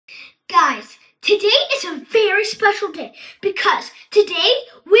Today is a very special day because today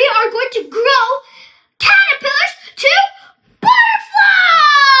we are going to grow caterpillars to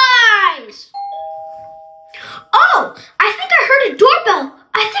butterflies! Oh, I think I heard a doorbell.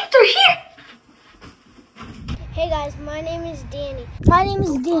 I think they're here. Hey guys, my name is Dany. My name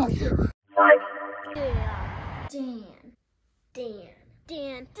is Dan.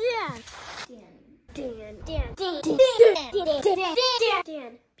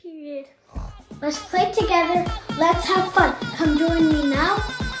 Dan. Period. Let's play together. Let's have fun. Come join me now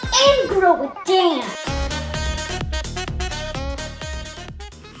and grow with Dan.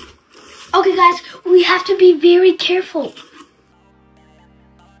 Okay guys, we have to be very careful.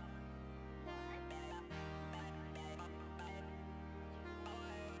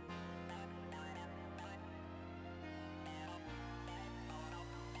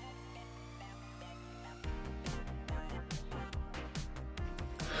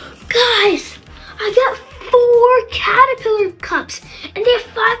 Guys, I got 4 caterpillar cups, and they have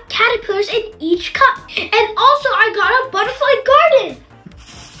 5 caterpillars in each cup. And also, I got a butterfly garden.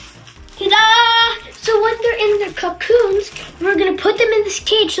 Ta-da! So when they're in their cocoons, we're gonna put them in this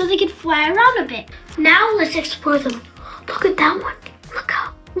cage so they can fly around a bit. Now let's explore them. Look at that one.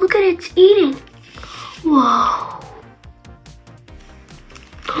 Look at it, it's eating. Whoa.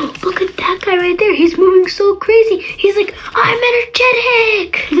 Look at that guy right there. He's moving so crazy. He's like, I'm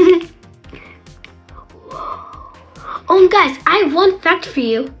energetic. Whoa. Oh, and guys, I have one fact for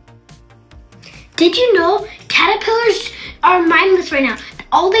you. Did you know caterpillars are mindless right now?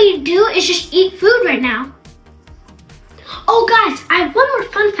 All they do is just eat food right now. Oh, guys, I have one more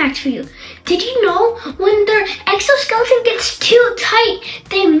fun fact for you. Did you know when their exoskeleton gets too tight,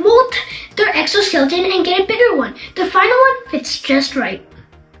 they molt their exoskeleton and get a bigger one? The final one fits just right.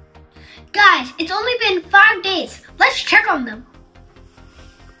 Guys, it's only been 5 days. Let's check on them.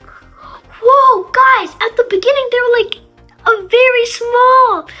 Whoa, guys, at the beginning they were like very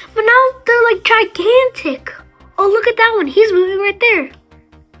small, but now they're like gigantic. Oh, look at that one. He's moving right there.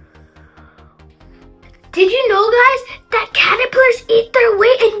 Did you know, guys, that caterpillars eat their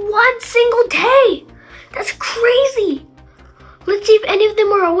weight in one single day? That's crazy. Let's see if any of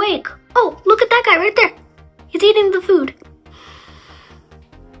them are awake. Oh, look at that guy right there. He's eating the food.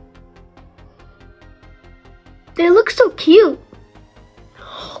 They look so cute.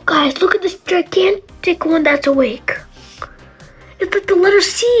 Oh, guys, look at this gigantic one that's awake. It's like the letter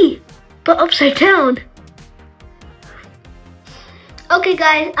C, but upside down. Okay,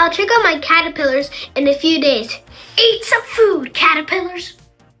 guys, I'll check on my caterpillars in a few days. Eat some food, caterpillars.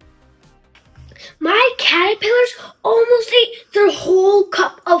 My caterpillars almost ate their whole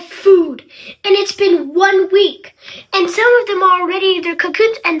cup of food, and it's been 1 week. And some of them are already in their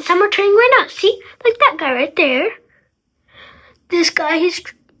cocoons, and some are turning right now. See, like that guy right there. This guy, he's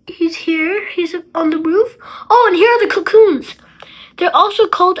here. He's on the roof. Oh, and here are the cocoons. They're also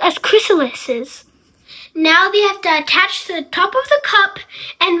called as chrysalises. Now they have to attach to the top of the cup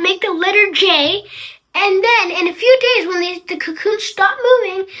and make the letter J. And then in a few days when the cocoons stop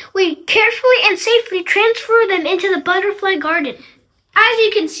moving, we carefully and safely transfer them into the butterfly garden. As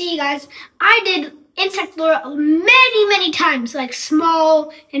you can see, guys, I did insect lore many times, like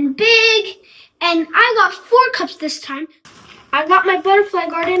small and big. And I got 4 cups this time. I got my butterfly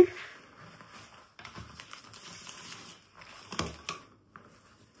garden.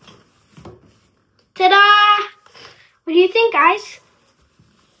 Ta-da! What do you think, guys?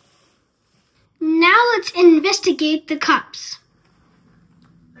 Now let's investigate the cups.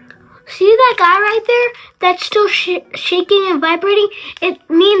 See that guy right there? That's still shaking and vibrating? It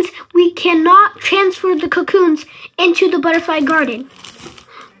means we cannot transfer the cocoons into the butterfly garden.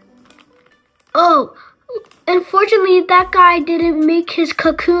 Oh, unfortunately that guy didn't make his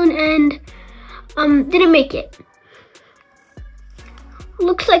cocoon and didn't make it.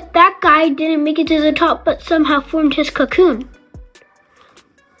 Looks like that guy didn't make it to the top, but somehow formed his cocoon.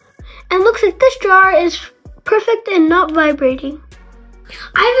 And looks like this jar is perfect and not vibrating.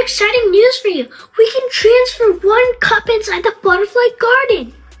 I have exciting news for you. We can transfer 1 cup inside the butterfly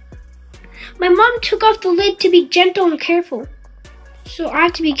garden. My mom took off the lid to be gentle and careful. So I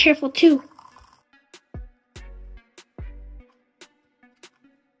have to be careful too.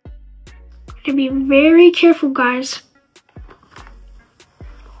 I have to be very careful, guys.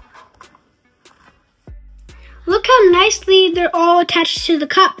 Look how nicely they're all attached to the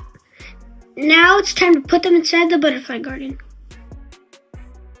cup. Now it's time to put them inside the butterfly garden.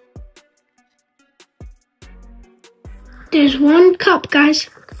 There's 1 cup, guys.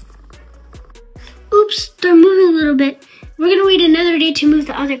 Oops, they're moving a little bit. We're gonna wait another day to move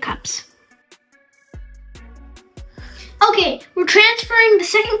the other cups. Okay, we're transferring the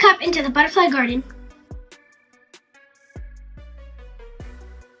second cup into the butterfly garden.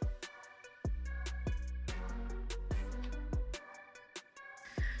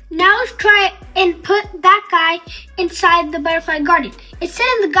 Now let's try and put that guy inside the butterfly garden. It said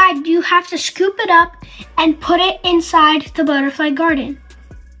in the guide you have to scoop it up and put it inside the butterfly garden.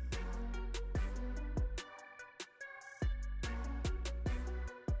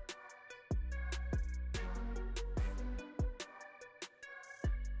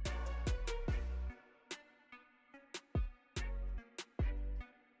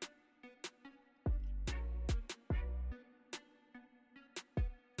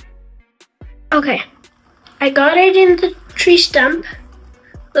 Okay, I got it in the tree stump.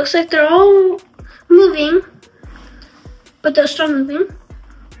 Looks like they're all moving, but they're still moving.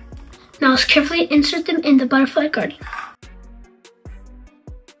 Now let's carefully insert them in the butterfly garden.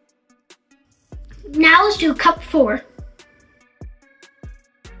 Now let's do cup 4.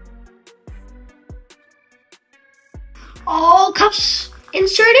 All cups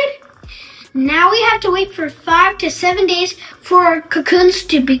inserted. Now we have to wait for 5 to 7 days for our cocoons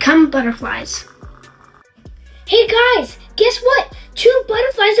to become butterflies. Hey guys, guess what? 2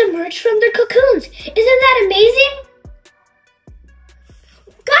 butterflies emerged from their cocoons. Isn't that amazing?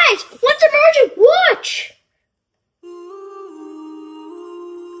 Guys, one's emerging. Watch.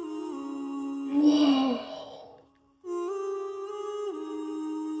 Whoa.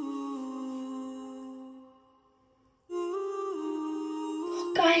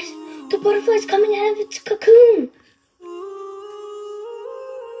 Look, guys, the butterfly's coming out of its cocoon.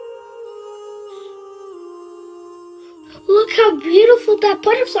 Look how beautiful that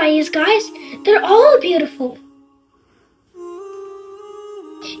butterfly is, guys. They're all beautiful.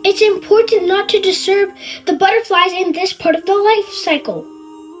 It's important not to disturb the butterflies in this part of the life cycle.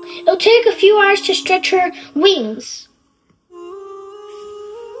 It'll take a few hours to stretch her wings.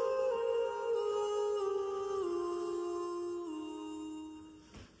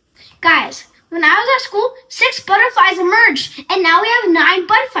 Guys, when I was at school, 6 butterflies emerged, and now we have 9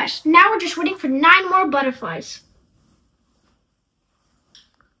 butterflies. Now we're just waiting for 9 more butterflies.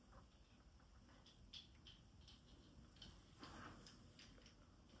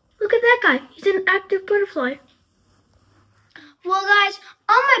 Look at that guy. He's an active butterfly. Well, guys,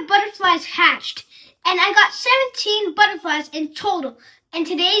 all my butterflies hatched, and I got 17 butterflies in total. And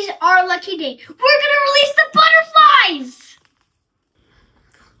today's our lucky day. We're gonna release the butterflies!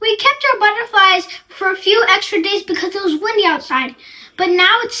 We kept our butterflies for a few extra days because it was windy outside. But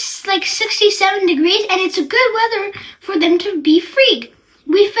now it's like 67 degrees, and it's a good weather for them to be freed.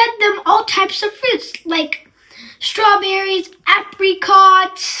 We fed them all types of fruits, like strawberries,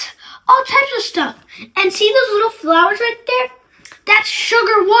 apricots, all types of stuff. And see those little flowers right there? That's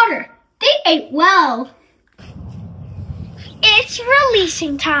sugar water. They ate well. It's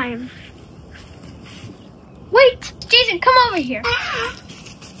releasing time. Wait, Jason, come over here.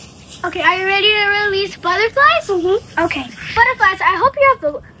 Okay, are you ready to release butterflies? Okay, butterflies, I hope you have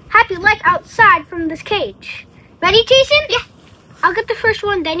a happy life outside from this cage. Ready, Jason? Yeah. I'll get the first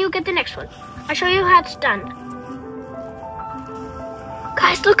one, then you'll get the next one. I'll show you how it's done.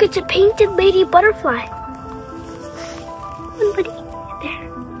 Guys, look, it's a painted lady butterfly. One, buddy.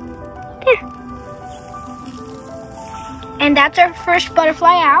 There. And that's our first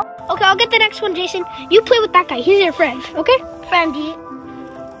butterfly out. Okay, I'll get the next one, Jason. You play with that guy. He's your friend, okay? Friendy.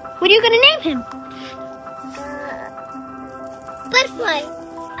 What are you gonna name him? Butterfly.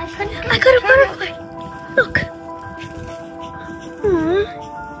 I got a butterfly. Look. Aww.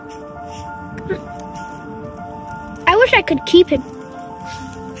 I wish I could keep him.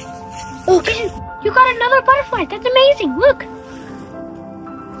 Okay, you got another butterfly. That's amazing. Look.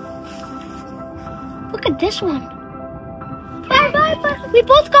 Look at this one. Bye. We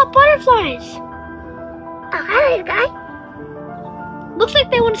both got butterflies. Oh, hi, guy. Looks like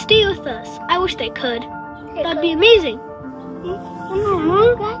they want to stay with us. I wish they could. That'd be amazing.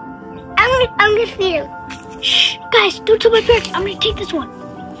 I'm gonna feed him. Shh, guys, don't tell my parents. I'm gonna take this one.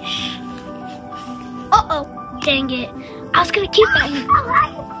 Shh. Uh-oh, dang it. I was gonna keep that one.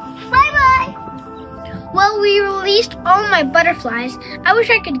 Bye-bye. Well, we released all my butterflies. I wish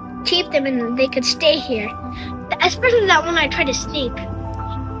I could keep them and they could stay here. Especially that one I tried to sneak.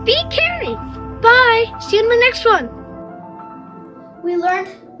 Be caring. Bye. See you in the next one. We learned,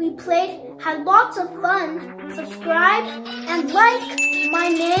 we played, had lots of fun. Subscribe and like. My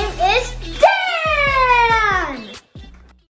name is Dan!